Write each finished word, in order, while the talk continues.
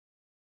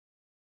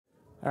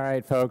All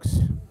right, folks.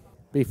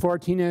 Before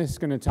Tina is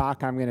going to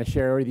talk, I'm going to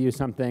share with you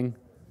something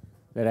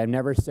that I've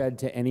never said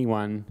to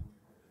anyone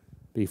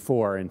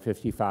before in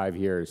 55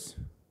 years.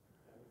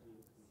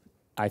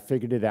 I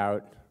figured it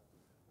out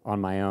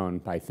on my own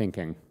by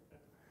thinking.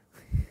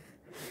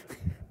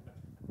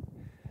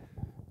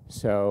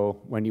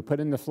 So when you put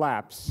in the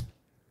flaps,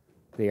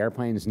 the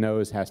airplane's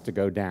nose has to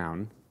go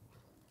down.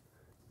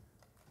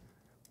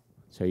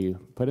 So you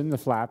put in the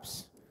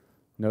flaps,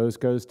 nose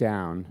goes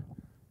down.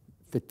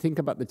 Think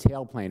about the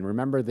tailplane.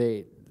 Remember,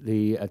 the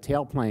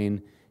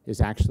tailplane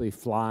is actually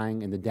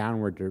flying in the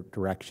downward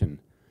direction.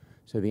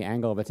 So the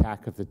angle of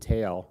attack of the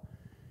tail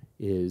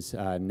is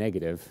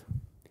negative.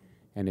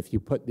 And if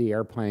you put the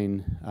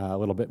airplane a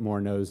little bit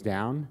more nose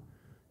down,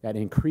 that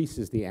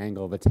increases the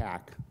angle of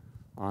attack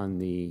on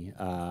the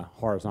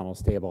horizontal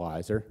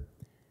stabilizer.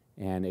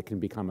 And it can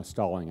become a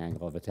stalling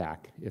angle of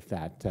attack if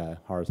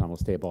that horizontal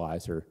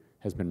stabilizer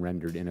has been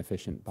rendered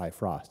inefficient by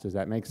frost. Does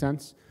that make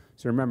sense?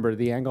 So remember,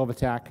 the angle of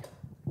attack,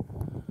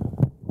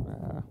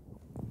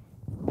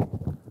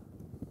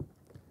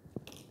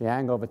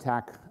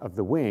 of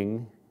the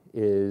wing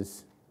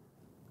is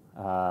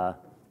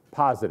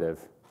positive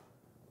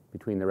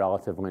between the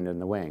relative wind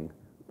and the wing,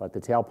 but the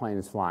tailplane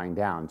is flying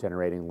down,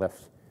 generating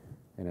lift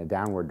in a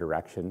downward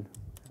direction.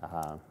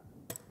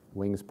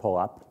 Wings pull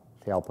up,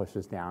 tail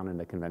pushes down in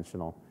the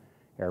conventional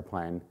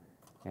airplane,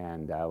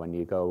 and when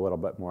you go a little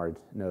bit more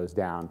nose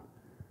down,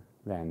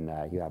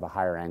 then you have a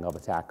higher angle of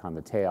attack on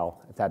the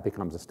tail. If that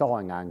becomes a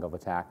stalling angle of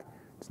attack,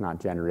 it's not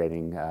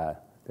generating the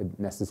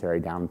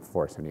necessary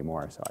downforce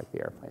anymore, so like the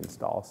airplane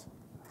stalls.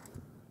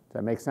 Does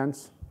that make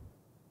sense?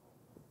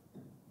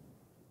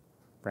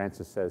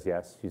 Francis says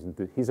yes,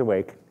 he's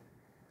awake.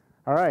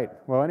 All right,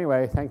 well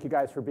anyway, thank you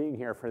guys for being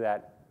here for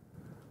that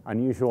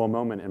unusual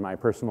moment in my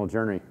personal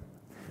journey.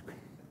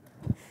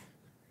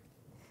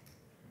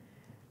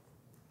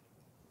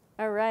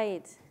 All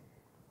right.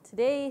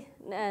 Today,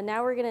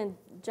 now we're going to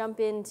jump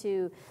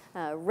into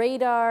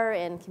radar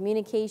and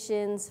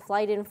communications,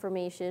 flight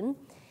information.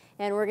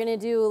 And we're going to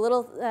do a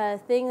little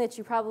thing that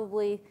you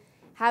probably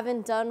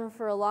haven't done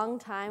for a long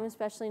time,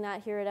 especially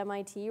not here at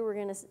MIT. We're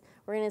going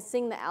to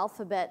sing the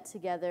alphabet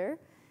together.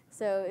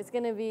 So it's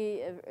going to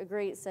be a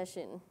great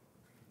session.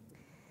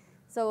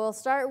 So we'll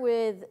start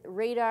with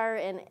radar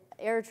and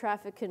air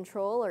traffic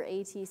control, or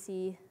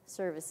ATC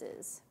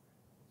services.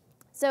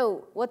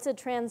 So what's a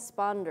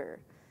transponder?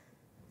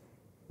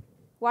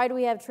 Why do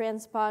we have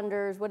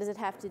transponders? What does it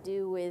have to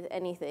do with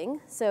anything?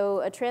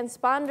 So a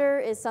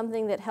transponder is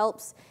something that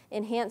helps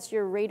enhance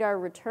your radar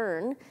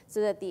return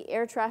so that the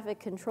air traffic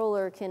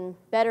controller can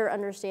better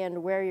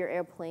understand where your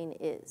airplane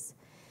is.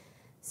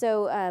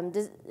 So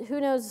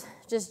who knows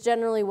just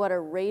generally what a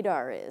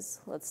radar is?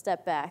 Let's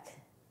step back.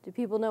 Do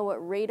people know what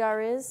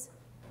radar is?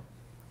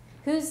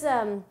 Who's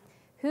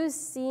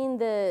seen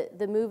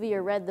the movie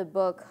or read the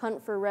book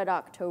Hunt for Red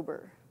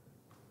October?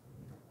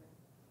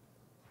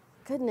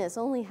 Goodness,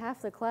 only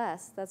half the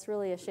class. That's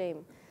really a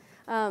shame.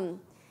 In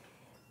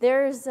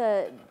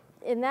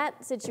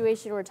that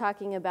situation, we're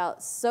talking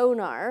about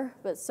sonar,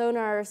 but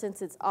sonar,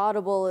 since it's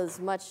audible, is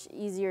much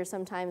easier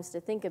sometimes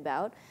to think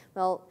about.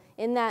 Well,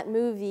 in that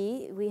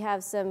movie, we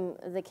have some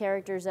of the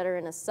characters that are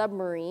in a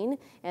submarine,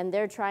 and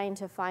they're trying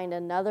to find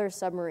another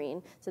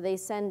submarine. So they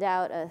send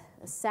out a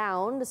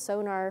sound, a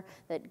sonar,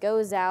 that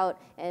goes out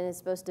and is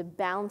supposed to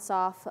bounce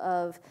off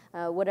of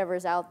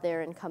whatever's out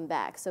there and come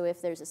back. So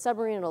if there's a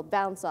submarine, it'll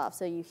bounce off.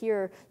 So you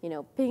hear,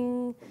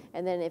 ping,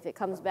 and then if it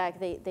comes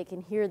back, they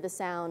can hear the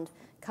sound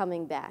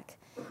coming back.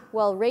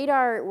 Well,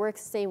 radar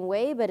works the same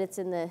way, but it's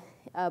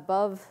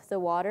above the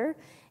water.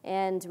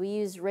 And we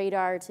use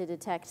radar to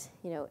detect,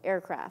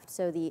 aircraft.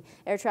 So the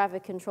Air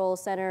Traffic Control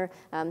Center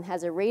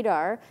has a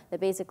radar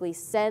that basically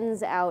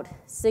sends out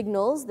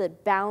signals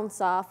that bounce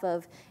off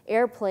of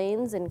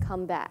airplanes and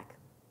come back.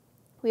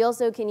 We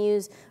also can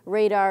use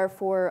radar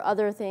for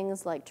other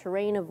things like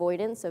terrain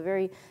avoidance, so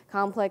very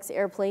complex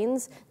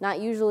airplanes,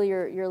 not usually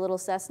your little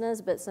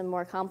Cessnas, but some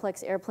more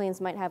complex airplanes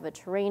might have a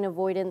terrain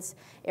avoidance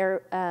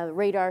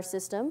radar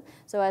system.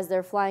 So as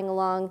they're flying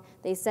along,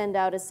 they send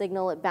out a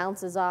signal, it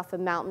bounces off a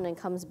mountain and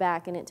comes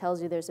back, and it tells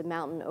you there's a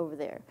mountain over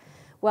there.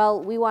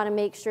 Well, we want to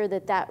make sure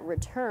that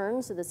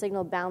return, so the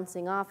signal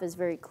bouncing off, is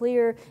very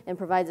clear and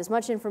provides as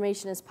much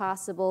information as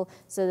possible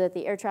so that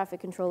the air traffic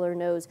controller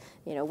knows,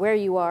 where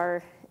you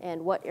are and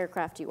what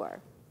aircraft you are.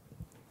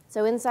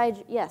 So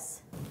inside,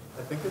 yes?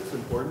 I think it's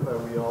important that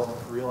we all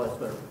realize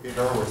that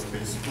radar was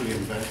basically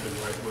invented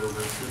right where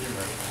we're sitting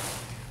right now.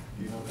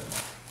 Do you know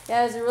that?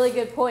 Yeah, that's a really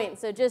good point.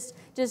 So just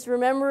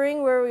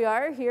remembering where we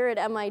are here at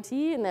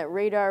MIT, and that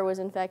radar was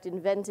in fact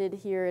invented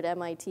here at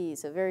MIT.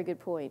 So very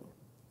good point.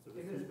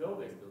 In this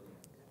building?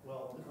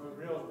 Well,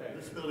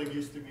 this building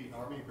used to be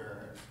Army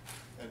barracks,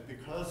 and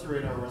because the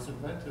radar was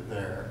invented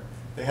there,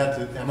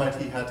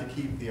 MIT had to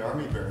keep the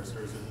Army barracks.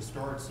 There was a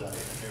historic site.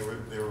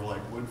 They were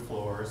like wood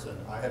floors, and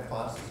I had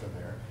classes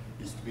in there.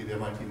 It used to be the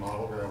MIT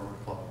Model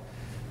Railroad Club,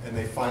 and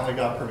they finally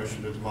got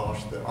permission to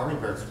demolish the Army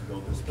barracks to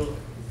build this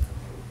building.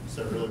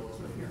 So it really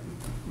wasn't here.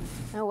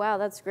 Oh, wow,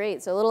 that's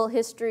great. So a little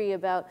history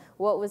about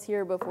what was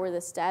here before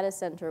the Status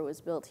Center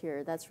was built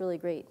here. That's really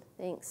great.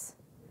 Thanks.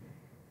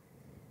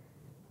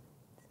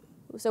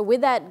 So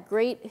with that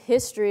great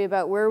history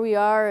about where we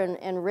are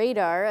and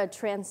radar, a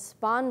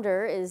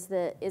transponder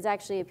is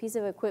actually a piece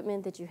of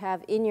equipment that you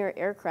have in your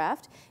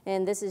aircraft,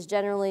 and this is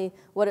generally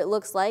what it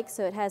looks like.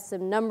 So it has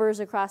some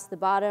numbers across the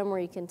bottom where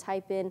you can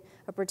type in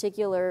a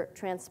particular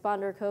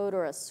transponder code,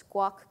 or a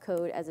squawk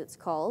code as it's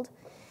called.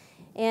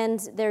 And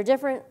there are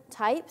different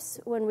types.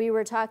 When we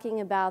were talking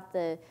about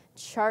the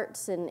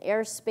charts and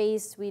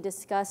airspace, we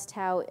discussed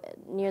how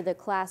near the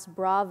class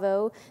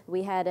Bravo,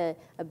 we had a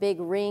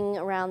big ring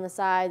around the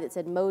side that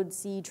said Mode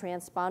C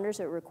transponder,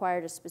 so it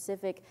required a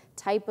specific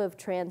type of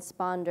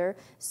transponder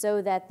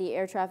so that the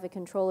air traffic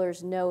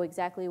controllers know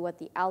exactly what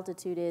the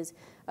altitude is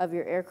of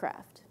your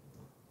aircraft.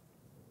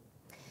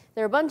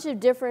 There are a bunch of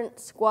different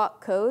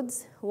squawk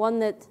codes. One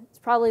that's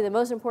probably the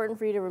most important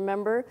for you to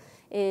remember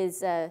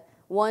is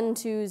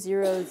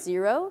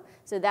 1200.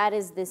 So that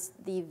is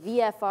the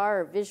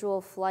VFR, or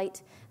Visual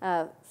Flight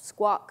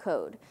Squawk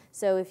code.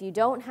 So if you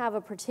don't have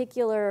a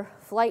particular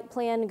flight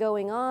plan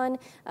going on,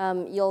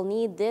 you'll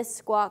need this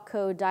squawk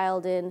code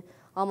dialed in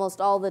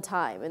almost all the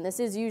time. And this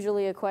is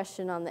usually a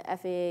question on the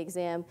FAA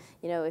exam.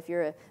 You know, if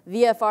you're a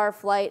VFR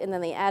flight, and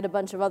then they add a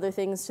bunch of other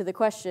things to the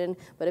question,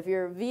 but if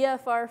you're a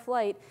VFR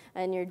flight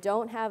and you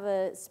don't have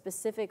a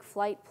specific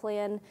flight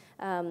plan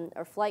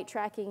or flight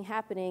tracking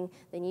happening,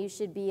 then you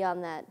should be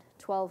on that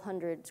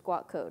 1200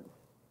 squawk code.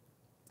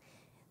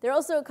 There are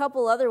also a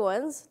couple other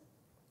ones.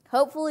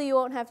 Hopefully you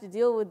won't have to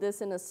deal with this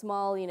in a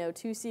small,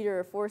 two-seater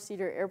or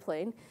four-seater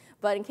airplane,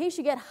 but in case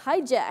you get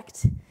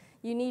hijacked,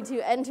 you need to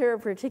enter a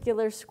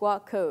particular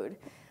squawk code,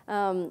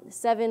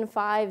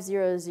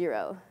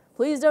 7500.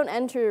 Please don't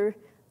enter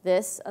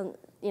this,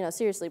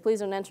 seriously, please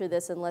don't enter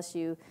this unless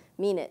you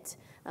mean it.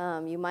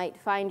 You might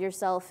find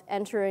yourself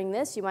entering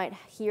this. You might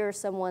hear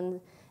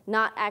someone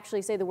not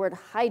actually say the word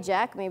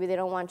hijack. Maybe they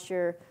don't want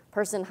your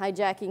person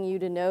hijacking you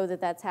to know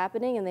that that's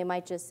happening, and they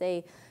might just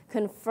say,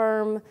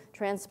 confirm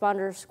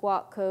transponder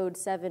squawk code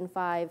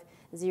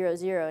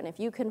 7500. And if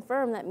you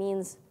confirm, that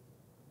means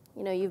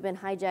you've been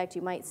hijacked.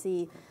 You might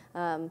see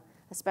a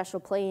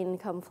special plane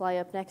come fly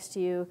up next to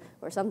you,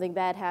 or something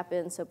bad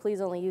happens, so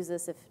please only use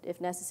this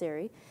if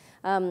necessary.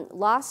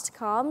 Lost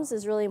comms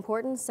is really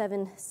important,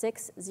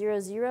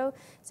 7600.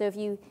 So if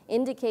you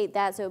indicate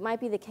that, so it might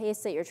be the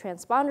case that your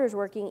transponder is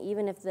working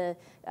even if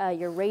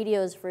your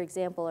radios, for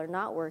example, are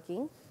not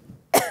working.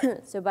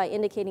 So by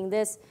indicating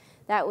this,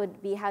 that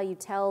would be how you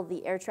tell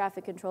the air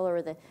traffic controller,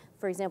 or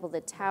for example,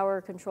 the tower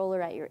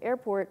controller at your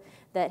airport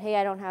that, hey,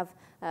 I don't have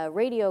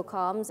radio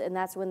comms, and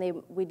that's when they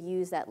would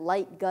use that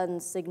light gun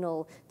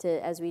signal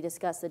to, as we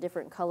discussed, the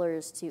different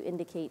colors to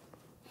indicate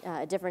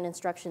different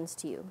instructions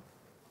to you.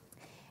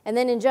 And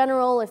then in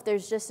general, if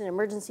there's just an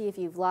emergency, if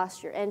you've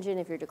lost your engine,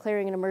 if you're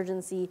declaring an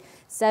emergency,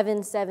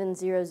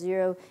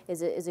 7700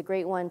 is a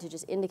great one to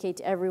just indicate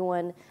to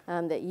everyone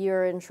that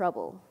you're in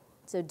trouble.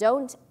 So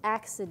don't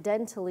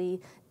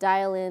accidentally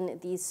dial in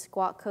these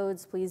squawk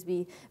codes. Please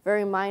be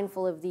very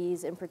mindful of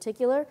these in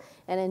particular.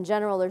 And in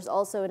general, there's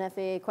also an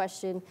FAA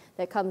question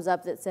that comes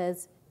up that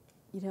says,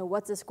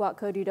 what's a squawk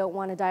code you don't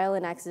want to dial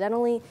in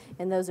accidentally?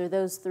 And those are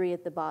those three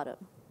at the bottom.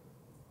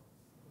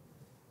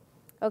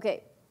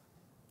 Okay,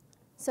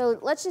 so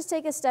let's just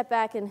take a step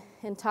back and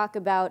talk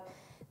about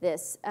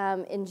this.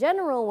 In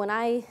general, when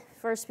I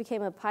first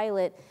became a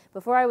pilot,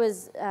 before I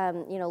was,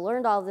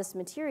 learned all this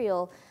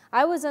material,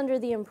 I was under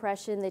the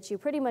impression that you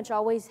pretty much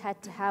always had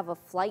to have a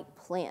flight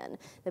plan,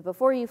 that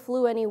before you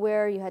flew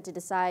anywhere, you had to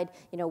decide,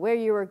 where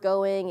you were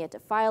going, you had to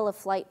file a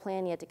flight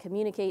plan, you had to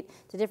communicate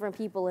to different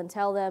people and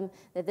tell them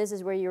that this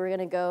is where you were going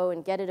to go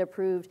and get it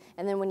approved,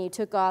 and then when you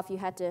took off, you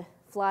had to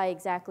fly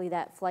exactly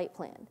that flight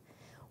plan.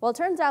 Well, it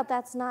turns out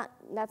that's not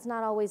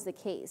always the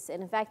case,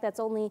 and in fact, that's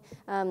only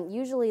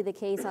usually the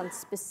case on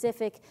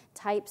specific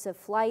types of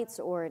flights,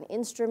 or an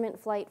instrument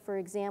flight, for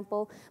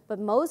example. But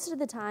most of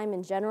the time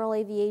in general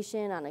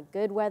aviation, on a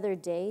good weather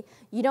day,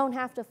 you don't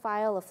have to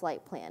file a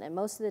flight plan, and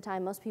most of the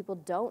time, most people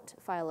don't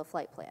file a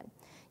flight plan.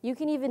 You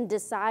can even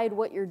decide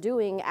what you're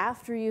doing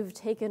after you've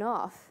taken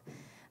off.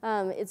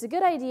 It's a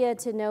good idea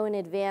to know in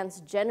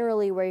advance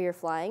generally where you're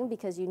flying,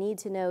 because you need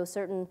to know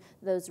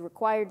those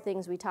required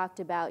things we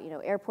talked about,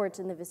 airports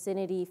in the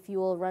vicinity,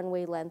 fuel,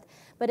 runway length.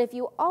 But if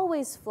you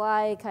always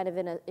fly kind of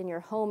in your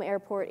home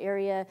airport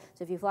area,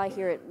 so if you fly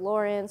here at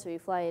Lawrence, or you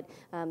fly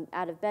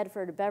out of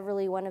Bedford or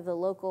Beverly, one of the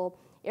local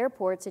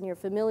airports, and you're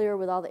familiar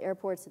with all the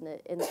airports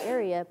in the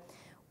area,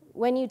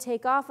 when you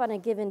take off on a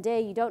given day,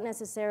 you don't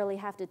necessarily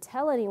have to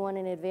tell anyone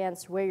in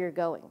advance where you're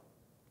going.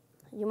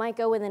 You might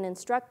go with an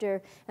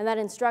instructor, and that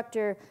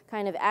instructor,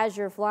 kind of as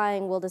you're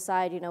flying, will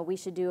decide, we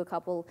should do a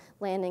couple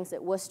landings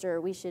at Worcester,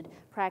 we should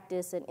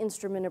practice an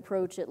instrument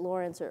approach at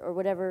Lawrence, or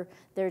whatever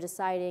they're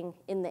deciding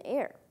in the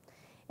air.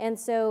 And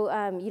so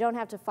you don't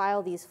have to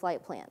file these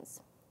flight plans.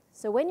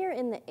 So when you're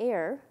in the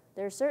air,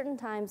 there are certain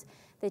times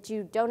that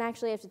you don't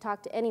actually have to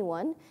talk to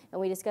anyone, and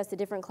we discussed the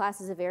different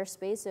classes of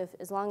airspace. So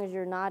as long as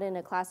you're not in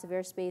a class of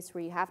airspace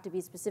where you have to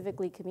be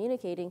specifically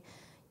communicating,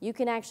 you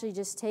can actually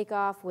just take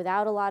off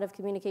without a lot of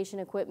communication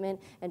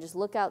equipment and just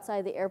look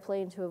outside the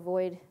airplane to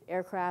avoid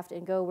aircraft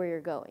and go where you're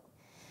going.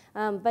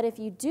 But if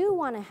you do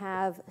want to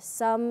have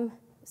some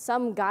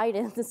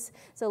guidance,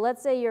 so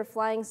let's say you're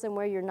flying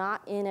somewhere, you're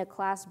not in a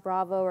Class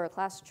Bravo or a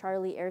Class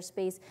Charlie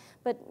airspace,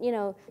 but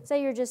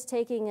say you're just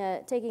taking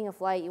a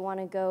flight, you want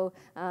to go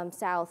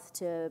south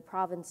to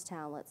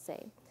Provincetown, let's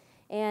say.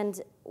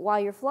 And while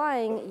you're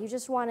flying, you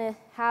just want to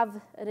have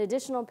an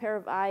additional pair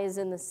of eyes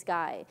in the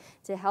sky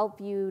to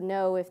help you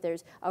know if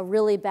there's a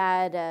really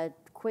bad,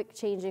 quick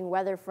changing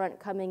weather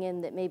front coming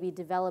in that maybe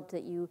developed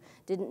that you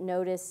didn't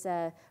notice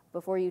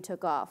before you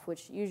took off,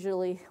 which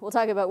usually, we'll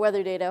talk about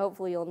weather data,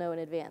 hopefully you'll know in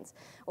advance.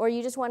 Or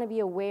you just want to be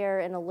aware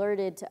and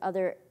alerted to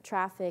other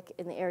traffic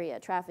in the area,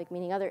 traffic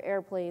meaning other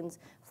airplanes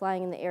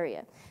flying in the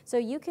area. So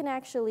you can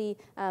actually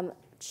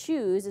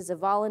choose, as a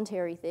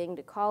voluntary thing,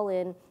 to call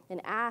in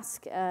and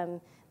ask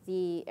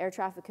the air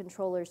traffic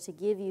controllers to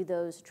give you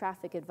those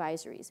traffic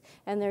advisories.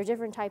 And there are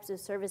different types of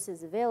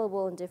services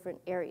available in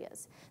different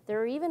areas. There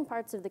are even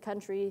parts of the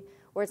country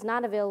where it's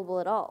not available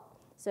at all.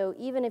 So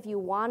even if you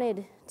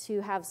wanted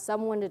to have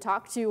someone to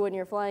talk to when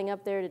you're flying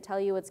up there to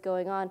tell you what's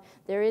going on,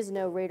 there is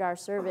no radar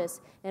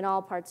service in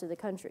all parts of the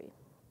country.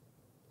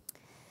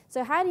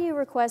 So how do you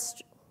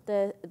request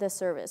the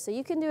service? So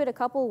you can do it a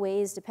couple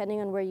ways depending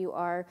on where you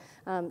are.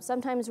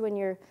 Sometimes when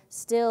you're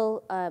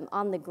still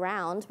on the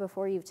ground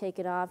before you've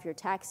taken off, you're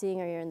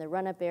taxiing or you're in the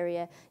run-up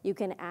area, you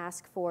can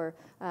ask for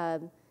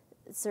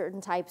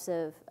certain types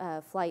of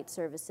flight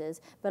services.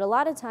 But a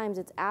lot of times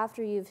it's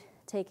after you've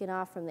taken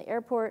off from the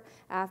airport,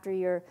 after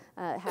you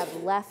have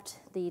left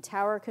the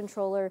tower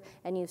controller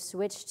and you've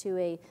switched to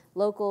a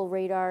local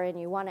radar and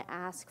you want to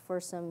ask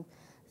for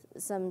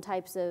some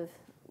types of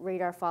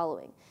radar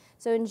following.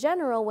 So in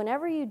general,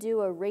 whenever you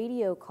do a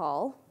radio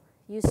call,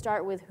 you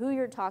start with who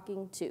you're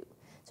talking to.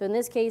 So in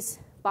this case,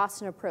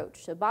 Boston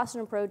Approach. So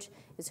Boston Approach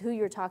is who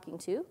you're talking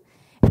to,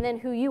 and then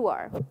who you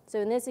are. So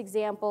in this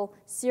example,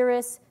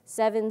 Cirrus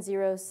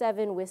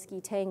 707 Whiskey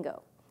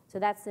Tango. So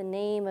that's the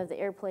name of the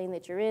airplane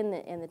that you're in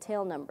and the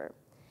tail number.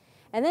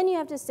 And then you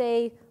have to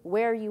say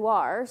where you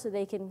are so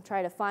they can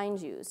try to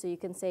find you. So you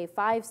can say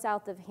 5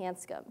 south of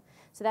Hanscom.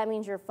 So that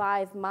means you're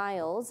 5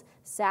 miles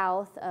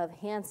south of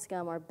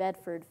Hanscom or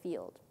Bedford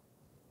Field.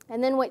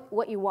 And then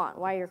what you want,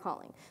 why you're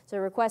calling. So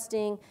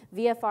requesting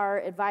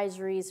VFR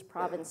advisories,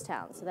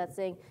 Provincetown. So that's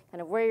saying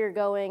kind of where you're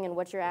going and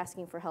what you're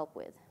asking for help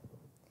with.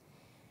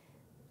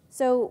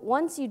 So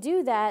once you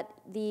do that,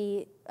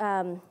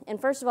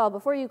 and first of all,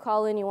 before you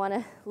call in, you want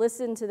to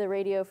listen to the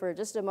radio for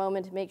just a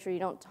moment to make sure you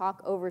don't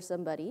talk over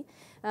somebody.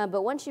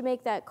 But once you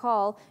make that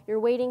call, you're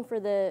waiting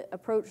for the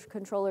approach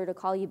controller to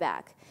call you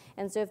back.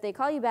 And so if they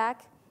call you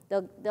back,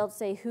 they'll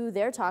say who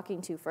they're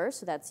talking to first,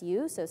 so that's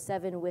you, so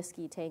 7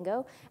 Whiskey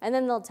Tango, and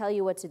then they'll tell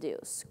you what to do.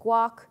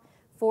 Squawk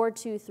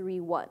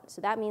 4231. So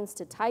that means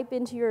to type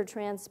into your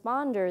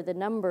transponder the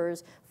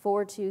numbers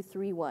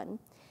 4231.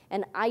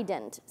 And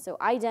ident. So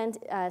ident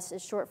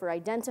is short for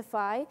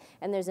identify,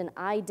 and there's an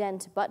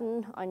ident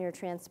button on your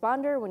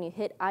transponder. When you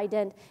hit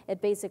ident,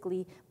 it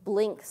basically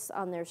blinks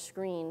on their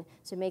screen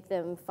to make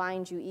them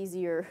find you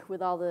easier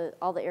with all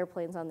the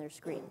airplanes on their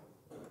screen.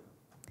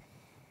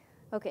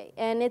 Okay,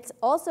 and it's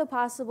also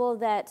possible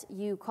that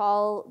you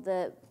call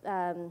the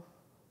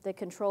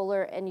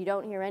controller and you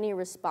don't hear any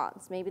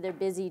response. Maybe they're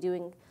busy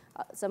doing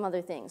some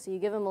other thing. So you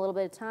give them a little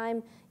bit of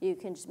time, you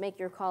can just make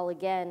your call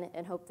again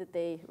and hope that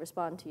they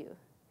respond to you.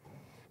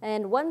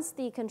 And once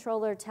the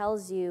controller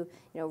tells you,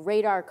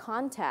 radar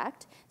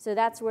contact, so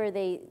that's where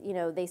they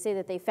say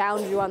that they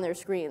found you on their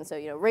screen. So,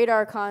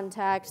 radar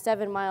contact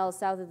 7 miles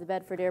south of the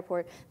Bedford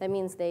Airport, that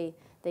means they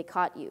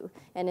caught you.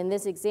 And in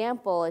this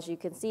example, as you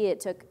can see, it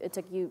took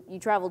you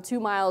traveled 2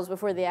 miles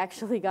before they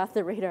actually got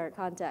the radar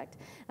contact.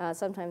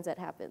 Sometimes that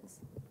happens.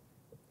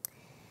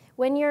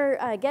 When you're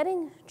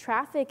getting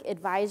traffic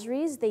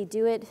advisories, they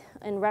do it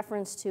in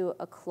reference to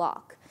a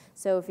clock.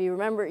 So if you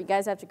remember, you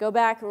guys have to go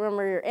back,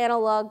 remember your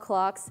analog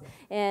clocks,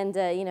 and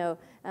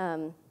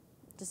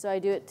just so I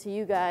do it to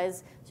you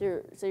guys,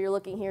 so you're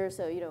looking here,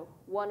 so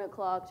 1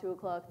 o'clock, 2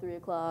 o'clock, 3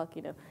 o'clock,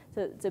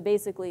 so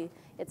basically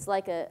it's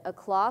like a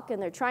clock,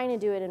 and they're trying to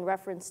do it in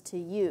reference to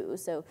you.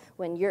 So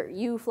when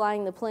you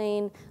flying the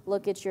plane,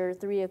 look at your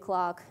 3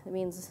 o'clock, it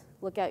means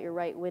look out your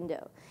right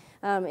window.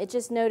 It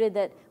just noted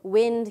that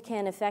wind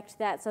can affect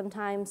that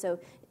sometimes,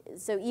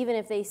 so even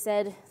if they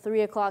said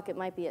 3 o'clock, it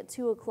might be at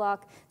 2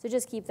 o'clock, so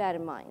just keep that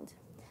in mind.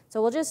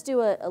 So we'll just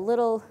do a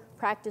little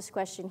practice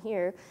question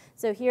here.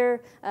 So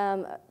here,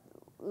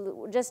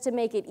 just to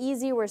make it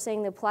easy, we're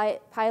saying the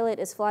pilot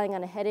is flying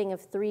on a heading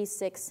of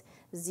 360.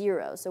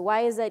 So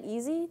why is that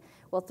easy?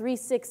 Well,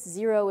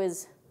 360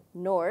 is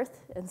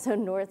north, and so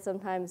north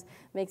sometimes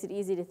makes it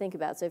easy to think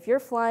about. So if you're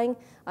flying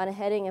on a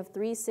heading of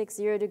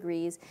 360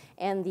 degrees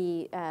and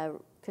the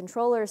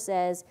controller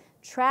says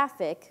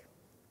traffic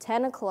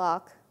 10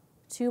 o'clock,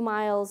 2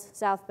 miles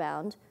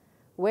southbound,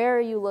 where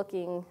are you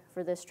looking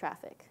for this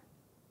traffic?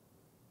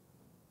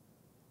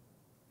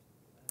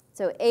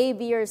 So A,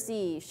 B, or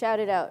C, shout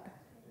it out.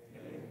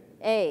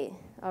 A,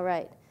 all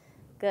right,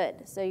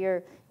 good.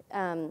 So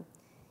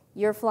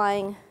you're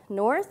flying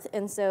north,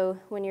 and so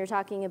when you're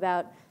talking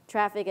about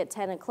traffic at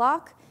 10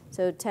 o'clock,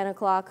 so 10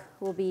 o'clock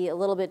will be a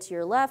little bit to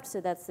your left, so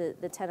that's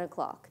the 10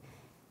 o'clock.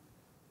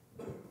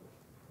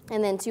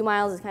 And then 2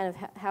 miles is kind of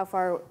how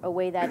far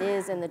away that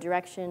is and the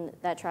direction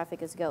that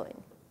traffic is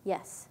going.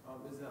 Yes?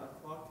 Is the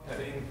clock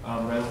heading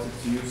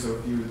relative to you? So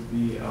if you would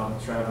be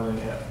traveling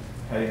at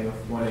heading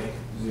of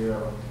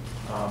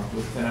 180,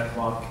 would 10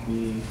 o'clock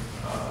be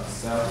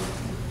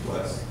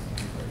southwest?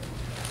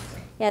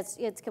 Yes,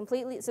 it's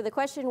completely, so the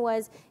question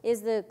was,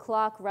 is the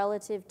clock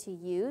relative to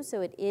you?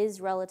 So it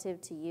is relative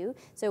to you.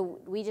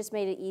 So we just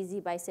made it easy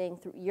by saying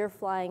you're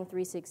flying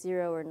 360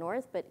 or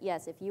north, but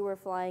yes, if you were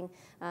flying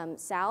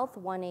south,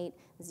 180,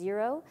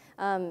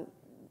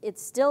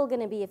 it's still going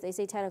to be, if they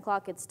say 10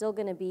 o'clock, it's still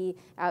going to be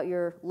out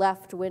your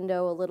left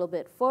window a little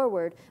bit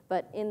forward,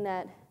 but in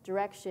that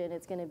direction,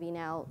 it's going to be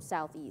now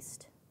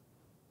southeast.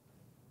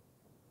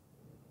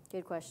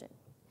 Good question.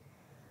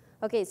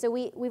 Okay, so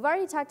we've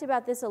already talked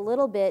about this a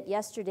little bit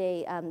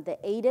yesterday, the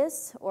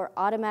ATIS, or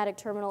Automatic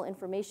Terminal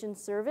Information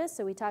Service.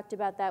 So we talked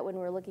about that when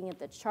we were looking at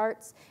the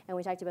charts, and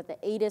we talked about the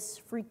ATIS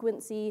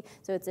frequency.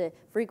 So it's a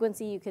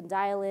frequency you can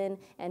dial in,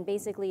 and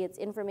basically it's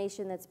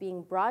information that's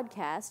being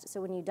broadcast.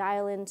 So when you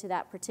dial into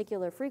that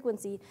particular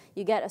frequency,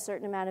 you get a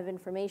certain amount of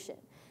information.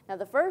 Now,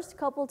 the first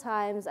couple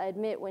times, I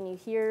admit, when you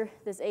hear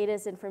this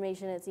ATIS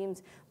information, it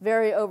seems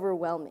very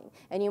overwhelming.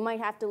 And you might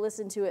have to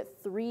listen to it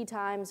 3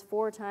 times,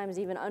 4 times,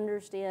 even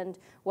understand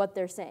what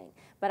they're saying.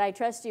 But I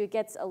trust you, it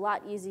gets a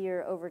lot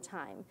easier over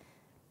time.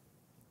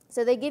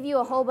 So they give you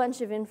a whole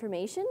bunch of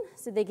information.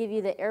 So they give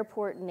you the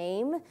airport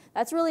name.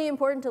 That's really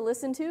important to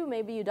listen to.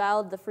 Maybe you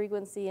dialed the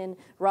frequency in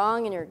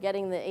wrong and you're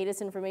getting the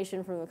ATIS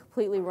information from a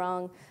completely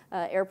wrong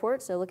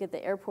airport. So look at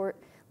the airport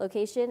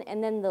location,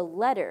 and then the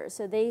letter.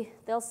 So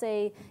they'll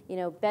say, you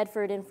know,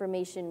 Bedford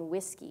Information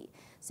Whiskey.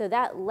 So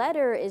that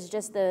letter is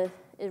just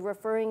is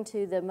referring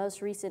to the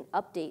most recent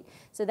update.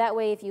 So that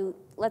way, if you,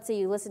 let's say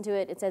you listen to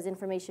it, it says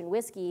Information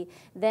Whiskey,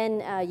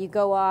 then you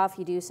go off,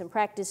 you do some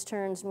practice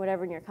turns and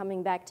whatever, and you're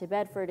coming back to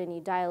Bedford and you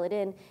dial it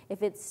in.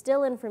 If it's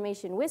still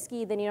Information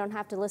Whiskey, then you don't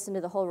have to listen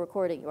to the whole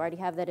recording. You already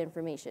have that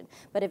information.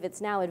 But if it's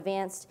now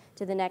advanced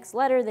to the next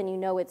letter, then you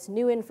know it's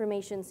new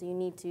information, so you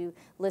need to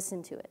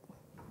listen to it.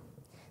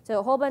 So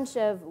a whole bunch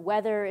of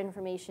weather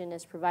information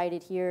is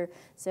provided here.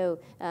 So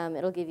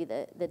it'll give you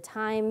the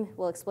time.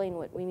 We'll explain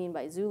what we mean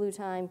by Zulu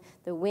time,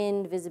 the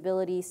wind,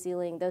 visibility,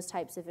 ceiling, those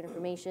types of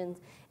information.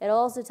 It'll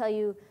also tell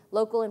you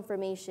local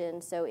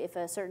information. So if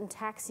a certain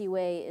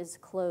taxiway is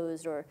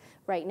closed, or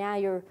right now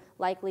you're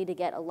likely to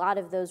get a lot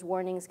of those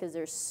warnings because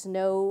there's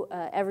snow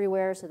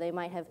everywhere. So they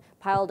might have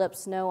piled up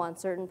snow on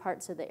certain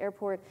parts of the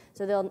airport.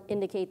 So they'll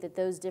indicate that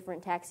those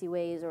different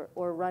taxiways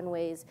or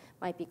runways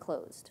might be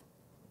closed.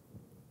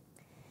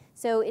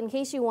 So in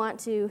case you want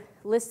to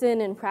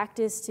listen and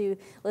practice to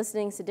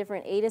listening to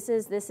different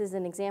ATISs, this is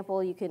an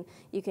example you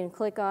can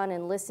click on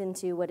and listen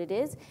to what it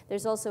is.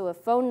 There's also a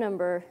phone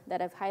number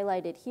that I've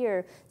highlighted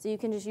here, so you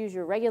can just use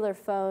your regular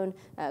phone,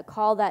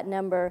 call that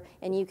number,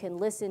 and you can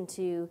listen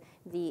to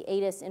the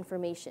ATIS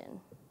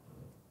information.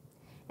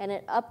 And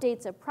it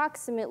updates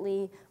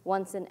approximately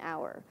once an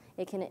hour.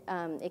 It can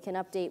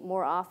update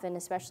more often,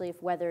 especially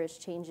if weather is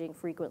changing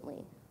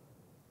frequently.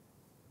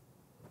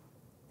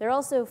 There are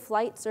also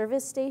flight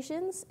service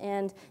stations,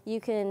 and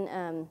you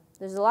can,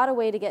 there's a lot of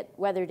way to get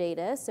weather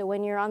data. So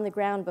when you're on the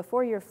ground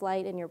before your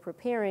flight and you're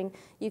preparing,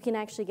 you can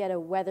actually get a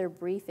weather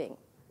briefing.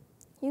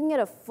 You can get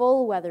a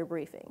full weather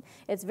briefing.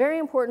 It's very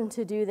important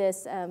to do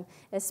this,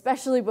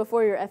 especially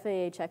before your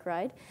FAA check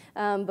ride,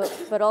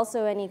 but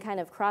also any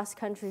kind of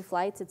cross-country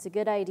flights. It's a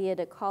good idea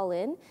to call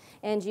in,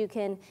 and you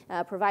can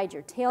provide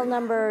your tail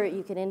number.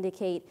 You can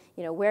indicate,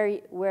 you know,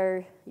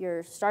 where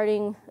your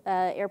starting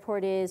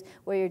airport is,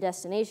 where your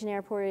destination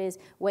airport is,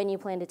 when you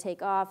plan to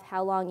take off,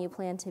 how long you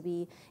plan to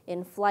be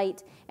in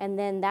flight, and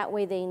then that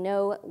way they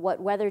know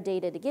what weather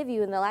data to give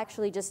you, and they'll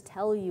actually just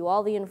tell you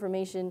all the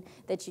information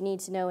that you need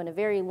to know in a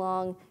very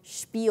long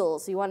spiel.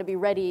 So you want to be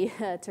ready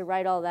to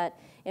write all that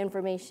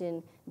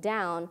information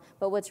down.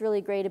 But what's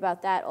really great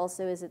about that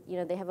also is that, you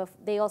know,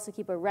 they also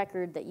keep a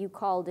record that you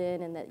called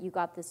in and that you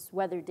got this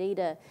weather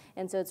data,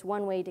 and so it's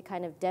one way to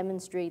kind of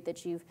demonstrate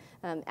that you've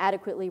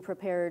adequately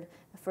prepared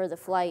for the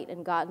flight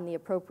and gotten the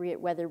appropriate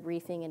weather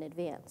briefing in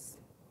advance.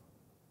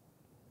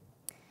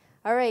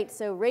 All right,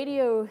 so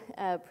radio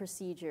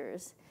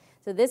procedures.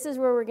 So this is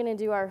where we're going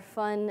to do our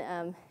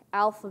fun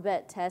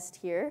alphabet test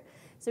here.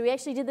 So we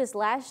actually did this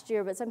last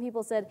year, but some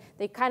people said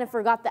they kind of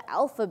forgot the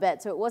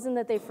alphabet. So it wasn't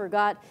that they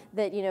forgot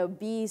that, you know,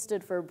 B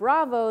stood for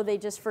Bravo, they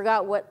just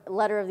forgot what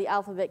letter of the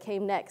alphabet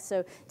came next.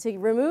 So to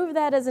remove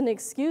that as an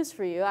excuse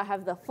for you, I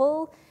have the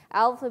full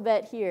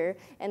alphabet here,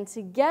 and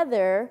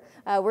together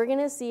we're going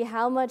to see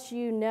how much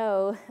you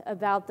know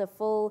about the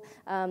full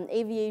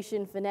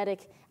aviation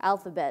phonetic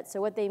alphabet. So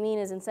what they mean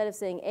is, instead of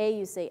saying A,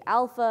 you say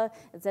alpha.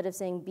 Instead of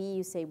saying B,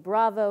 you say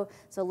Bravo.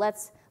 So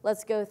let's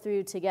go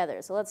through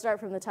together. So let's start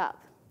from the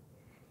top.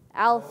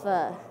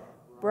 Alpha,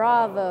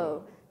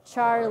 Bravo,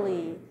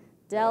 Charlie,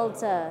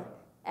 Delta,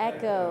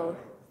 Echo,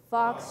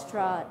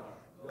 Foxtrot,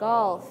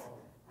 Golf,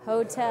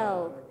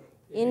 Hotel,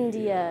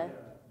 India,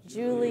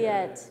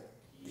 Juliet,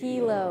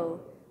 Kilo,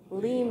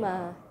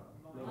 Lima,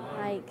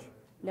 Mike,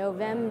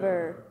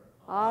 November,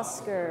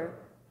 Oscar,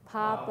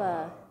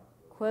 Papa,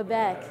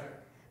 Quebec,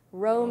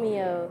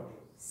 Romeo,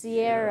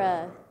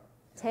 Sierra,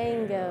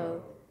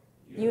 Tango,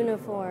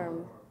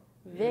 Uniform,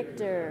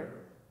 Victor,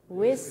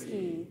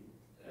 Whiskey,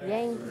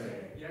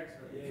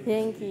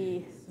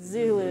 Yankee,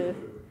 Zulu.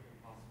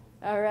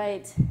 All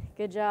right,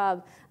 good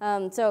job.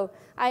 So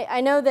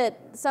I know that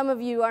some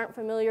of you aren't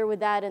familiar with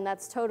that, and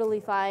that's totally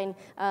fine.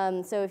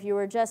 So if you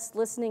were just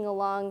listening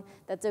along,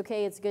 that's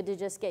okay. It's good to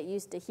just get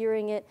used to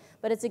hearing it.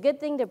 But it's a good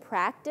thing to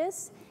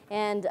practice.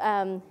 And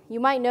you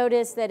might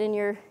notice that in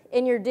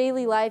your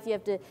daily life, you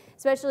have to,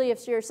 especially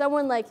if you're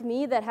someone like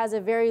me that has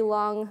a very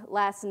long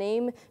last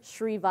name,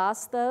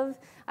 Srivastav,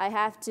 I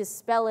have to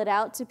spell it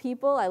out to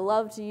people. I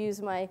love to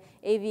use my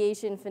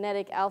aviation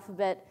phonetic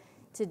alphabet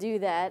to do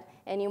that,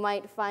 and you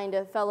might find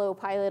a fellow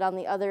pilot on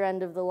the other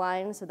end of the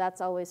line, so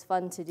that's always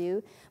fun to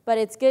do. But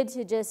it's good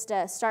to just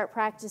start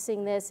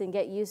practicing this and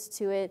get used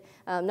to it.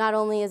 Not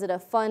only is it a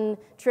fun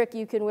trick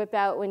you can whip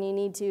out when you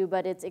need to,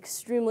 but it's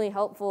extremely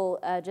helpful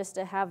just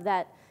to have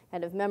that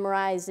kind of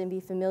memorized and be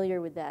familiar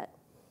with that.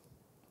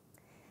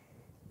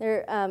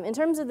 There, in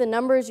terms of the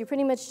numbers, you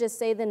pretty much just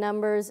say the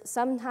numbers.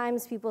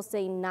 Sometimes people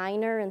say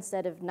niner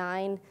instead of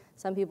nine.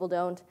 Some people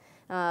don't.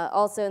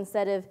 Also,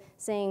 instead of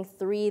saying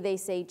 3, they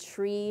say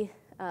tree.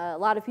 A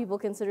lot of people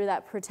consider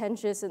that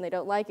pretentious and they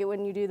don't like it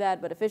when you do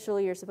that, but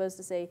officially you're supposed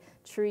to say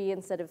tree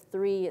instead of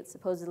 3. It's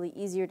supposedly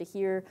easier to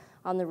hear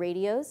on the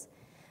radios.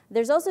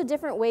 There's also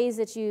different ways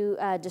that you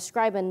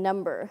describe a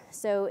number.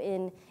 So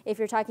if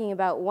you're talking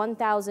about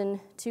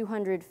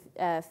 1,200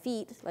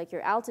 feet, like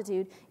your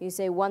altitude, you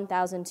say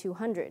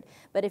 1,200.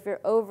 But if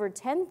you're over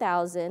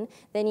 10,000,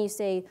 then you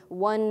say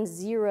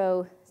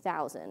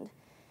 10,000.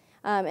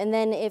 And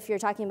then if you're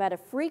talking about a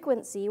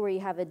frequency where you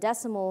have a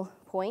decimal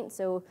point,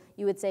 so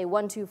you would say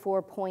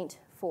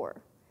 124.4.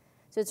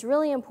 So it's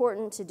really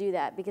important to do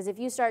that, because if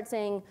you start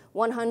saying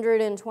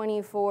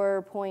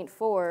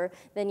 124.4,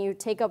 then you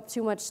take up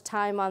too much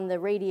time on the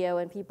radio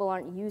and people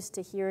aren't used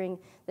to hearing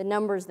the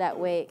numbers that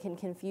way. It can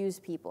confuse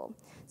people.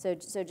 So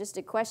just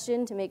a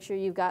question to make sure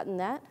you've gotten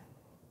that.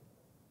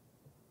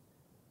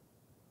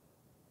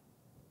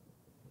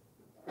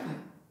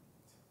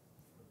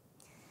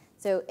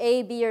 So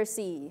A, B, or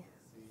C?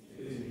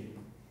 C.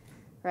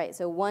 Right,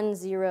 so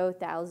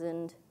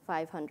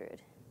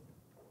 10,500.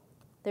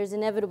 There's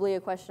inevitably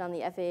a question on the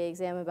FAA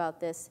exam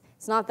about this.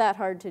 It's not that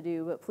hard to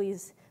do, but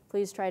please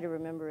try to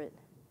remember it.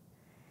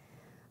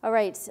 All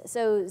right,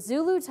 so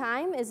Zulu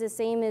time is the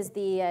same as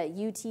the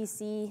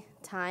UTC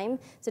time.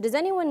 So does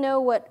anyone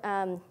know what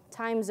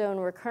time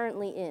zone we're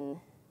currently in?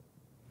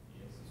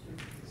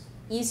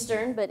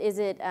 Eastern, but is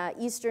it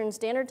Eastern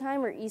Standard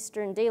Time or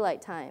Eastern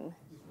Daylight Time?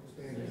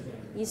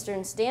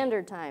 Eastern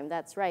Standard Time,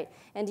 that's right.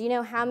 And do you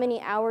know how many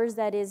hours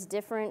that is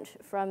different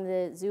from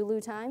the Zulu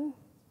time?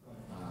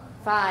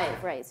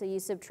 5, right. So you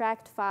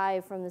subtract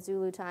 5 from the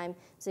Zulu time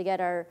to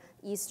get our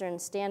Eastern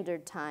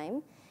Standard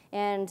Time.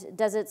 And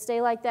does it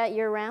stay like that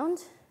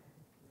year-round?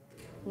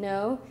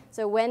 No.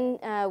 So when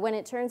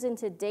it turns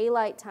into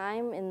daylight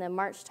time in the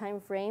March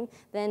time frame,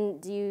 then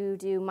do you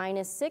do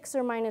 -6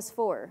 or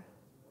 -4?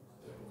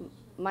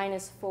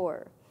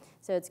 -4.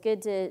 So it's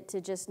good to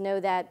just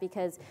know that,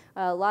 because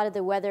a lot of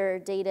the weather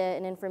data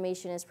and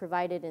information is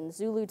provided in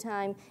Zulu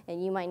time,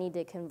 and you might need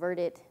to convert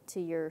it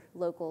to your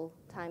local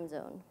time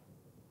zone.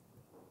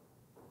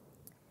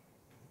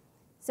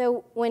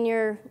 So when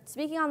you're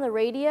speaking on the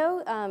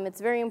radio,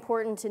 it's very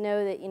important to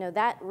know that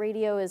that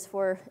radio is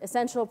for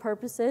essential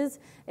purposes.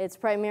 It's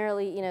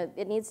primarily,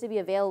 it needs to be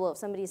available if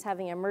somebody's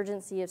having an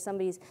emergency, if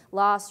somebody's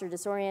lost or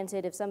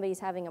disoriented, if somebody's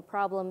having a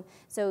problem.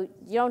 So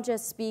you don't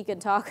just speak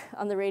and talk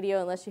on the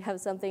radio unless you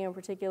have something in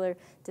particular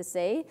to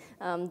say.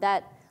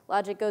 That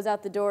logic goes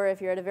out the door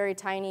if you're at a very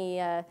tiny,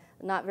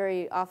 not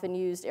very often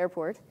used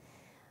airport.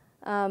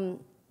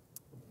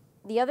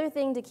 The other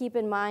thing to keep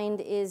in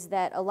mind is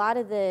that a lot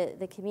of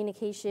the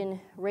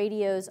communication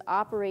radios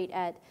operate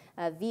at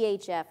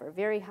VHF, or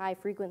very high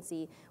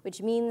frequency,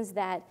 which means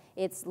that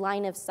it's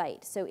line of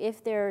sight. So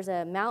if there's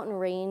a mountain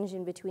range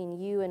in between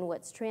you and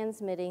what's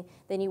transmitting,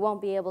 then you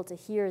won't be able to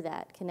hear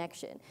that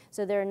connection.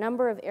 So there are a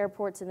number of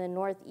airports in the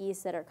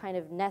Northeast that are kind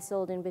of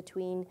nestled in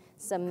between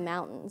some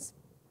mountains.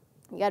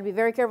 You got to be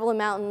very careful in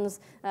mountains.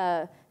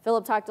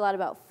 Philip talked a lot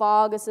about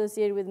fog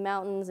associated with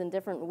mountains and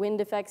different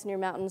wind effects near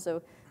mountains,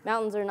 so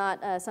mountains are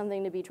not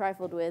something to be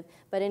trifled with.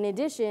 But in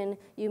addition,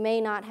 you may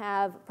not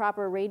have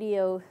proper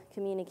radio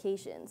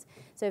communications.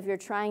 So if you're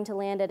trying to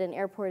land at an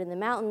airport in the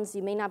mountains,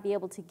 you may not be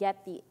able to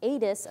get the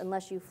ATIS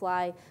unless you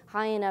fly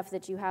high enough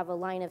that you have a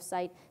line of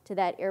sight to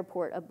that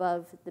airport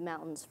above the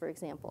mountains, for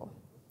example.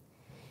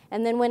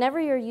 And then whenever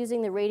you're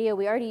using the radio,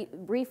 we already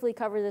briefly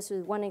covered this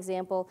with one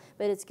example,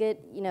 but it's good,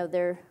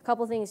 there are a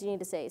couple things you need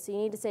to say. So you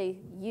need to say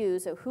you,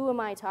 so who am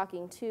I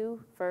talking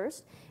to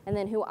first, and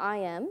then who I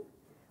am,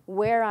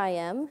 where I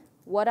am,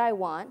 what I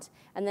want,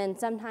 and then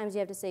sometimes you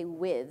have to say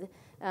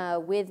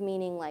with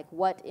meaning like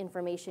what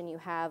information you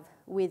have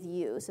with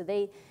you. So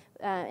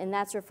and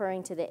that's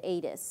referring to the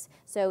ATIS.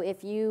 So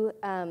if you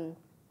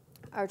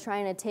are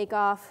trying to take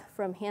off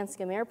from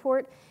Hanscom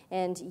Airport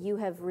and you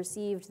have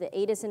received the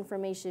ATIS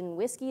information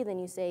whiskey, then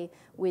you say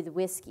with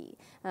whiskey.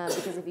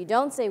 Because if you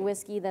don't say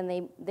whiskey,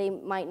 then they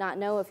might not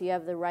know if you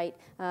have the right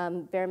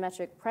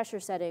barometric pressure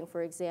setting,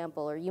 for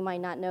example, or you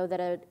might not know that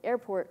an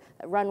airport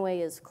runway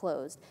is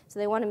closed. So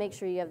they want to make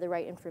sure you have the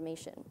right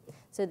information.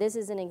 So this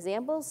is an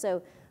example.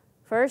 So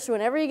first,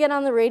 whenever you get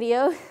on the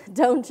radio,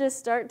 don't just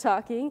start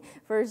talking.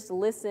 First,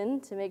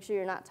 listen to make sure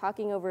you're not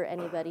talking over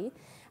anybody.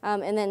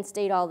 And then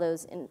state all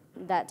those in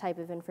that type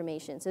of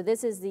information. So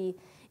this is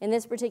in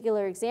this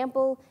particular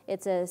example,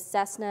 it's a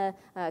Cessna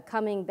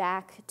coming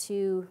back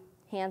to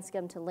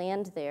Hanscom to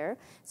land there.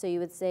 So you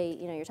would say,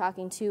 you're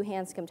talking to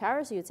Hanscom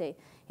Tower, so you would say,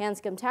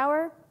 Hanscom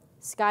Tower,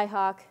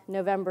 Skyhawk,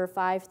 November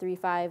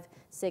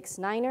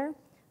 53569er,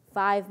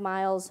 5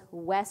 miles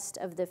west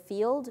of the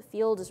field.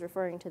 Field is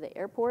referring to the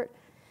airport.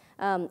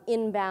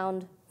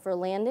 Inbound for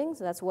landing,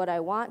 so that's what I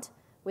want,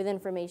 with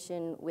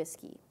information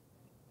whiskey.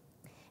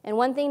 And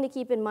one thing to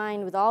keep in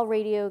mind with all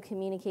radio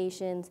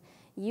communications,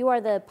 you are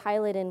the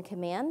pilot in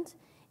command.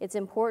 It's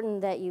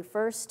important that you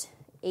first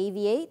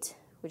aviate,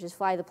 which is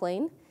fly the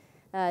plane,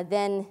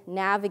 then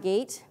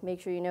navigate, make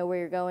sure you know where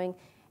you're going,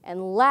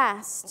 and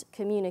last,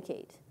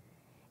 communicate.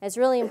 It's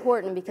really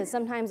important because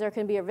sometimes there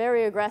can be a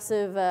very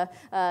aggressive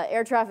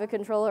air traffic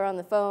controller on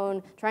the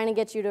phone trying to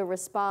get you to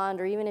respond,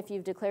 or even if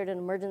you've declared an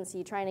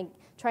emergency, trying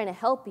to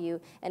help you.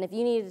 And if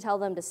you need to tell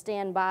them to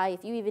stand by,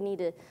 if you even need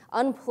to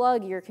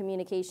unplug your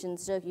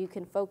communications so you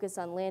can focus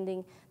on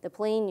landing the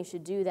plane, you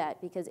should do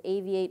that, because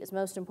aviate is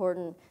most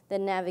important,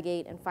 then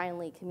navigate, and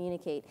finally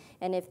communicate.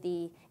 And if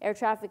the air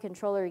traffic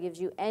controller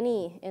gives you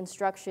any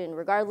instruction,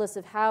 regardless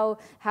of how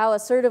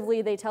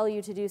assertively they tell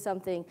you to do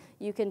something,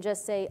 you can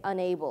just say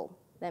unable.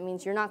 That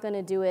means you're not going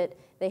to do it.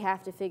 They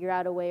have to figure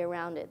out a way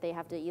around it. They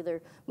have to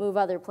either move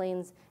other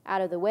planes out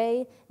of the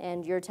way,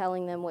 and you're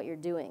telling them what you're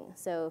doing.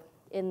 So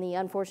in the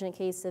unfortunate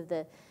case of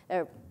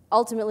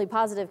ultimately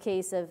positive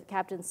case of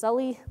Captain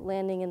Sully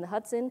landing in the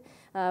Hudson,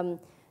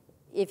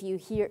 if you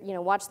hear,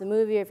 watch the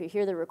movie, or if you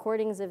hear the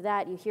recordings of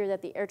that, you hear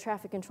that the air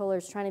traffic controller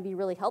is trying to be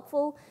really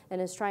helpful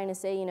and is trying to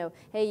say,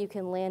 hey, you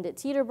can land at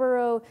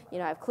Teterboro.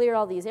 I've cleared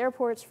all these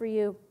airports for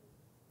you.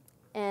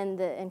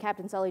 And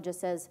Captain Sully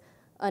just says,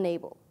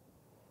 unable.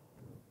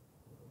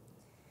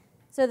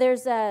 So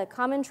there's a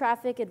Common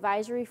Traffic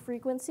Advisory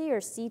Frequency, or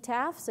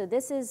CTAF. So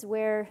this is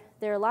where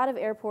there are a lot of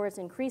airports,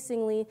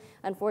 increasingly,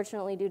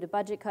 unfortunately, due to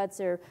budget cuts,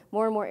 there are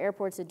more and more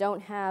airports that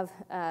don't have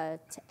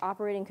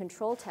operating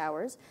control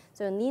towers.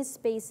 So in these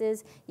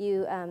spaces,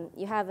 you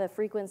have a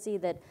frequency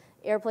that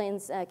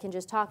airplanes can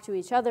just talk to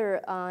each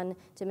other on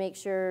to make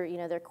sure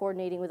they're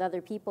coordinating with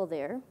other people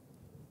there.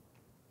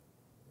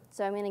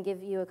 So I'm going to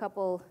give you a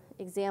couple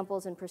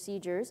examples and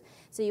procedures.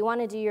 So you want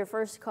to do your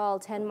first call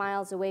 10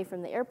 miles away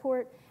from the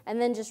airport, and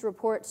then just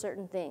report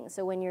certain things.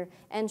 So when you're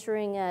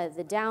entering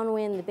the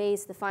downwind, the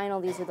base, the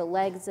final, these are the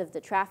legs of the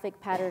traffic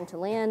pattern to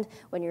land.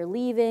 When you're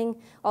leaving,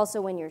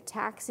 also when you're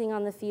taxiing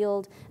on the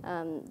field,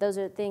 those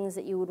are things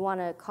that you would want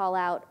to call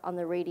out on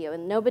the radio.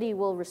 And nobody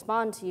will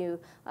respond to you.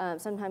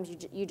 Sometimes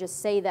you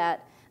just say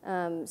that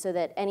so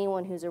that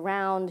anyone who's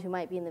around, who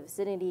might be in the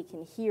vicinity,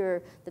 can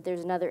hear that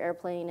there's another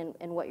airplane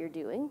and what you're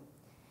doing.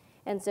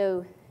 And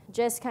so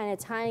just kind of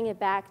tying it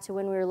back to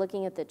when we were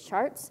looking at the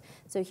charts.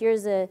 So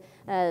here's a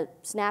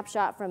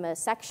snapshot from a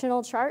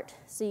sectional chart.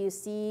 So you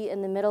see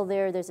in the middle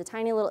there's a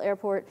tiny little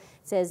airport. It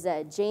says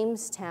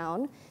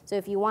Jamestown. So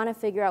if you want to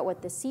figure out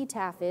what the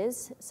CTAF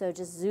is, so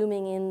just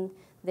zooming in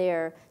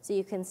there so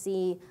you can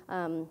see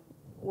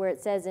where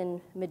it says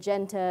in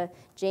magenta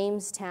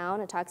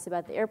Jamestown, it talks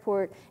about the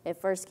airport. It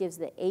first gives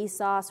the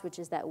ASOS, which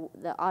is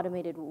the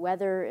automated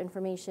weather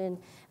information.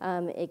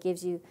 It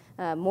gives you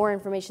more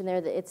information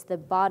there. That it's the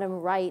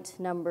bottom right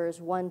numbers,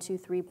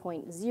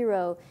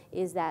 123.0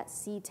 is that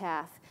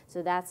CTAF.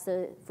 So that's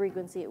the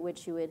frequency at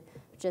which you would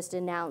just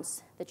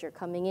announce that you're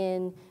coming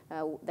in,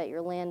 that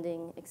you're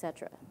landing,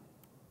 etc.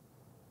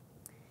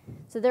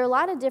 So there are a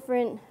lot of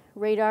different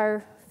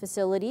radar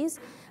facilities.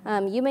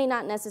 You may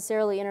not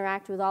necessarily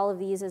interact with all of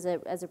these as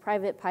a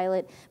private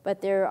pilot,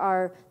 but there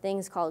are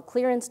things called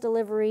clearance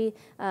delivery.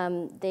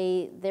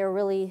 They're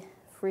really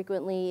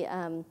frequently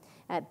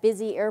at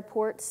busy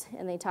airports,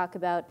 and they talk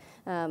about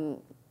a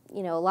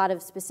lot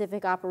of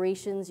specific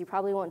operations. You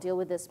probably won't deal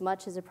with this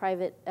much as a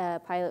private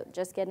pilot,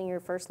 just getting your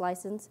first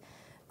license.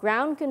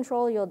 Ground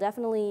control, you'll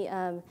definitely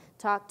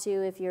talk to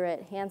if you're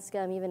at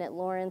Hanscom, even at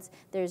Lawrence.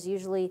 There's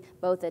usually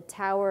both a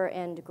tower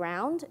and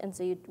ground, and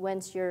so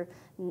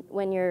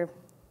when you're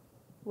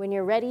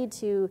ready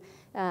to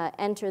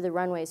enter the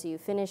runway, so you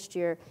finished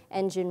your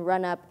engine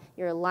run-up,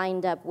 you're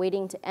lined up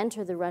waiting to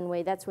enter the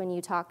runway, that's when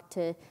you talk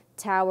to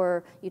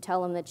tower, you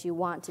tell them that you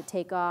want to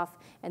take off,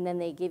 and then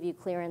they give you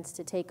clearance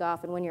to take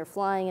off. And when you're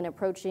flying and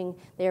approaching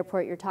the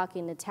airport, you're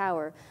talking to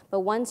tower. But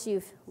once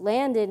you've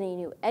landed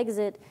and you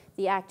exit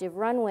the active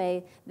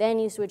runway, then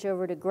you switch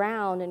over to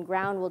ground, and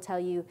ground will tell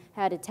you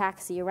how to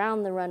taxi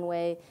around the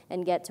runway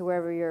and get to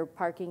wherever you're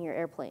parking your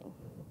airplane.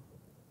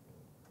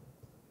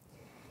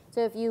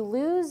 So if you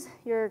lose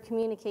your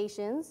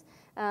communications,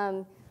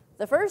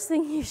 the first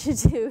thing you should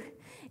do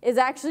is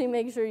actually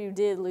make sure you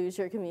did lose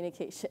your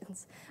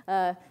communications.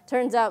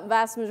 Turns out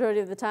vast majority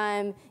of the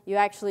time you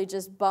actually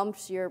just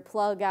bumped your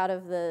plug out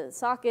of the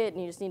socket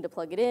and you just need to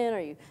plug it in,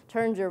 or you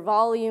turned your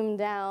volume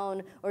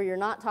down, or you're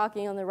not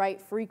talking on the right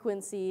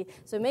frequency.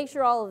 So make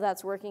sure all of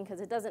that's working,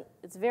 because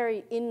it's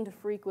very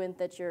infrequent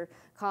that your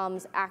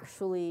comms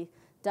actually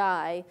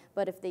die,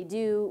 but if they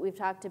do, we've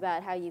talked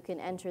about how you can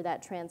enter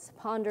that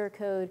transponder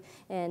code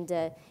and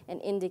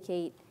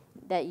indicate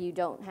that you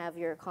don't have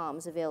your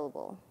comms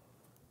available.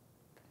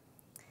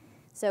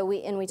 So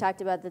we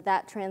talked about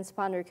that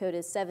transponder code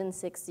is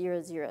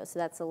 7600, so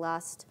that's the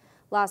lost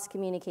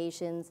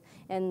communications,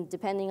 and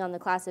depending on the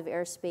class of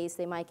airspace,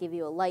 they might give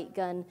you a light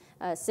gun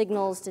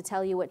signals to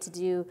tell you what to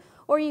do,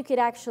 or you could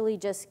actually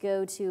just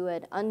go to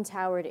an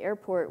untowered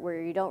airport where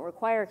you don't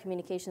require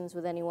communications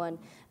with anyone,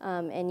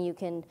 and you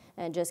can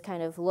just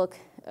kind of look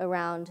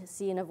around,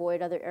 see and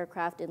avoid other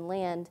aircraft and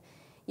land.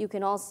 You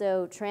can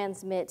also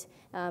transmit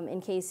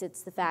in case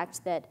it's the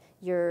fact that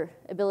your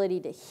ability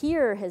to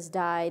hear has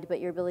died, but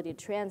your ability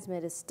to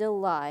transmit is still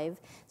live.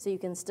 So you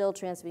can still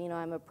transmit,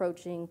 I'm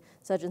approaching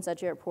such and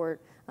such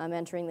airport, I'm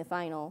entering the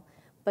final.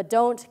 But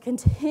don't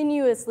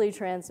continuously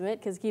transmit,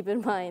 because keep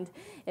in mind,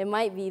 it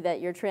might be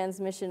that your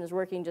transmission is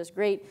working just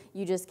great,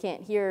 you just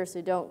can't hear,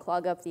 so don't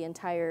clog up the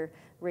entire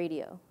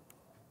radio.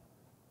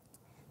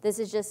 This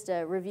is just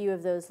a review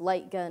of those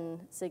light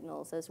gun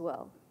signals as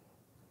well.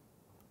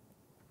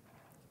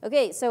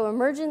 Okay, so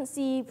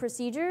emergency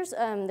procedures.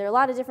 There are a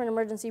lot of different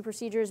emergency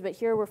procedures, but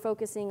here we're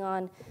focusing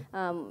on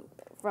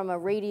from a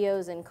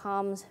radios and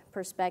comms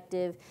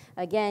perspective.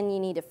 Again, you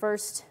need to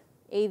first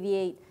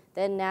aviate,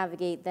 then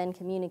navigate, then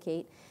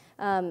communicate.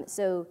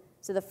 So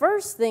the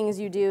first things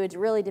you do, it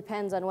really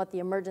depends on what the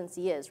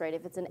emergency is, right?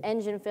 If it's an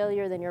engine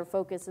failure, then your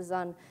focus is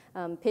on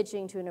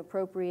pitching to an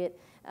appropriate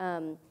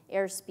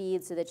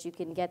airspeed so that you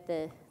can get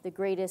the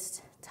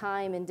greatest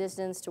time and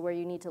distance to where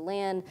you need to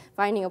land,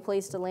 finding a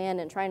place to land,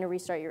 and trying to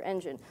restart your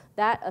engine.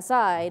 That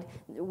aside,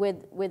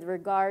 with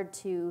regard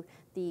to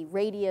the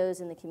radios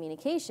and the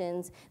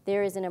communications,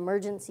 there is an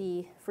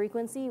emergency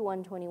frequency,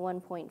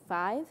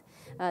 121.5.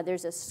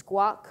 There's a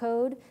squawk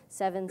code,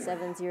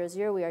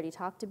 7700. We already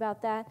talked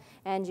about that.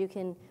 And you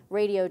can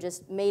radio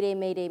just Mayday,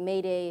 Mayday,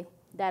 Mayday.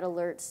 That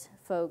alerts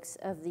folks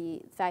of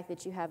the fact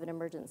that you have an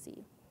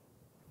emergency.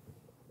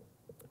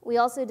 We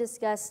also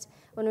discussed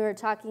when we were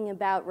talking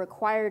about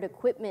required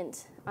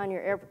equipment on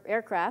your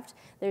aircraft,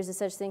 there's a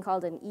such thing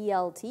called an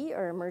ELT,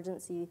 or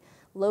emergency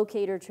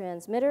locator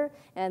transmitter,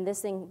 and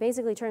this thing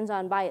basically turns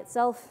on by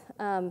itself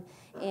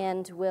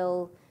and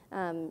will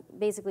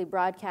basically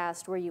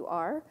broadcast where you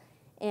are,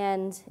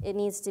 and it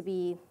needs to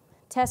be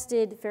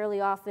tested fairly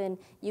often.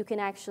 You can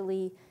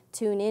actually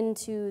tune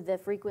into the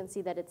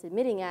frequency that it's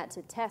emitting at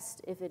to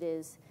test if it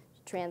is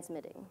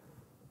transmitting.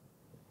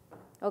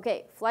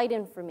 Okay, flight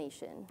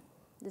information.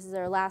 This is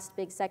our last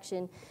big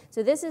section.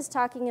 So this is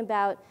talking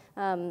about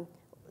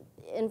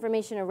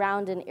information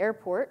around an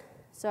airport.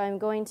 So I'm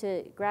going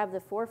to grab the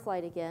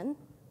ForeFlight again.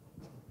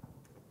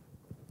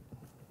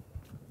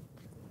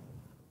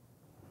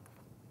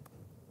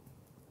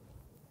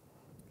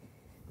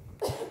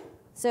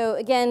 So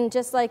again,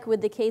 just like with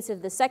the case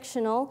of the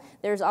sectional,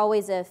 there's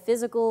always a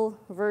physical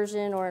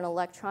version or an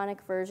electronic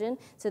version.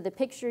 So the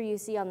picture you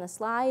see on the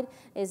slide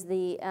is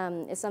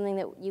something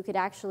that you could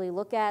actually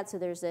look at. So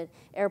there's an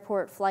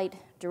airport flight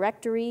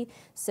directory,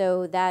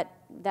 so that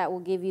will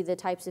give you the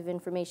types of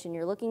information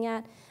you're looking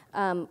at.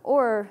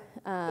 Or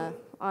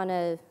on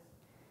a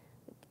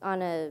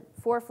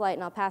ForeFlight,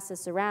 and I'll pass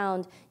this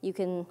around, you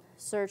can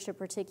search a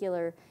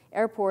particular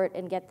airport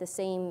and get the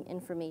same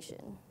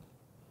information.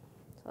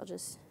 So I'll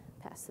just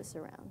pass this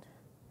around.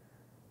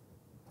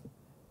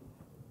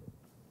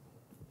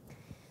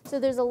 So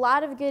there's a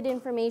lot of good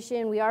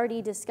information. We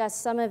already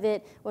discussed some of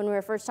it when we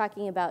were first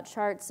talking about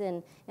charts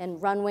and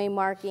runway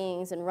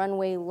markings and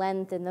runway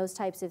length and those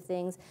types of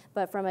things.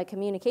 But from a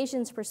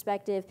communications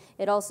perspective,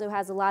 it also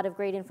has a lot of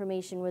great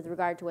information with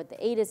regard to what the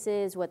ATIS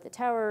is, what the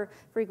tower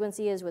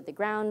frequency is, what the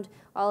ground,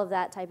 all of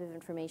that type of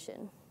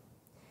information.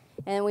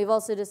 And we've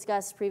also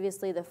discussed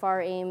previously the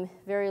FAR-AIM,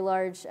 very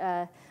large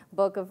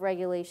book of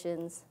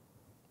regulations.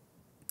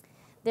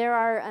 There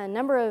are a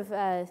number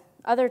of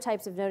other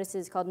types of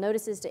notices called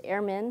notices to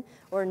airmen,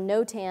 or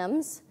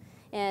NOTAMs.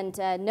 And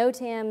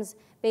NOTAMs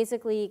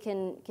basically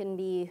can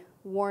be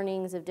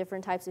warnings of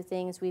different types of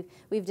things.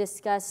 We've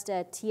discussed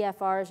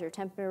TFRs, or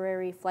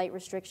temporary flight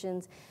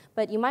restrictions,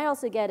 but you might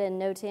also get a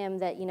NOTAM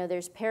that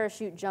there's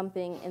parachute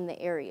jumping in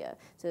the area.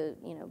 So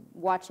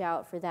watch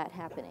out for that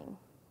happening.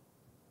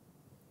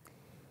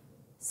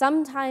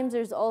 Sometimes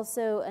there's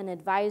also an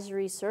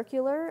advisory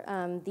circular.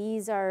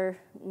 These are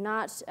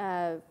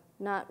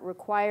not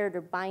required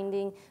or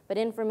binding, but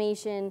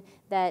information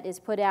that is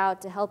put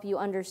out to help you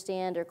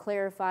understand or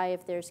clarify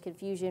if there's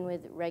confusion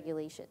with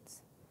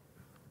regulations.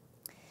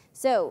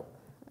 So,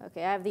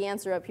 okay, I have the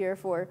answer up here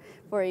for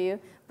you,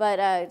 but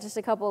just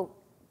a couple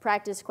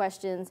practice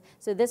questions.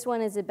 So this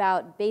one is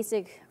about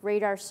basic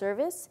radar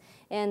service.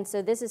 And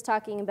so this is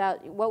talking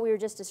about what we were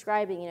just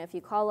describing. You know, if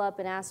you call up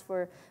and ask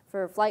for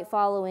flight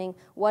following,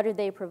 what are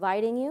they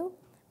providing you?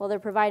 Well, they're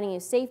providing you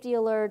safety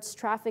alerts,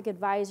 traffic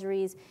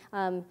advisories.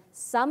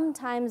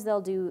 Sometimes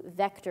they'll do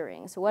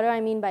vectoring. So what do I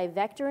mean by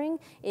vectoring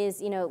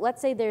is, you know,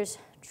 let's say there's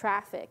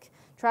traffic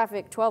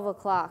 12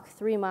 o'clock,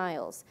 3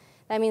 miles.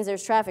 That means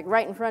there's traffic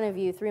right in front of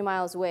you 3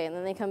 miles away. And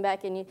then they come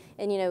back and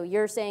you know,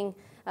 you're saying,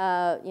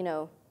 you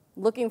know,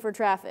 looking for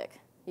traffic.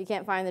 You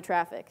can't find the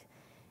traffic.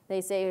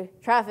 They say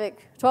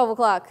traffic, 12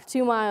 o'clock,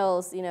 2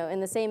 miles, you know, in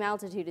the same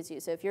altitude as you.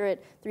 So if you're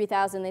at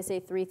 3,000, they say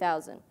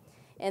 3,000.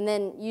 And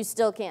then you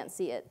still can't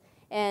see it.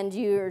 And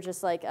you're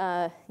just like,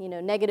 you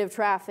know, negative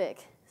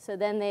traffic. So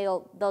then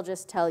they'll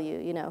just tell you,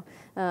 you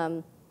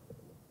know,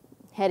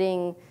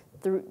 heading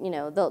through, you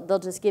know, they'll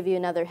just give you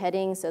another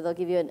heading. So they'll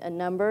give you a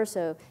number.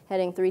 So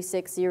heading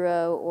 360,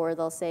 or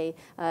they'll say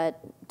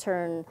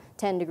turn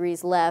 10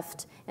 degrees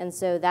left. And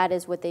so that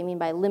is what they mean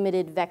by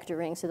limited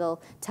vectoring. So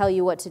they'll tell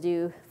you what to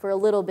do for a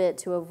little bit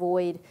to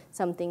avoid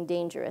something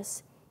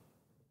dangerous.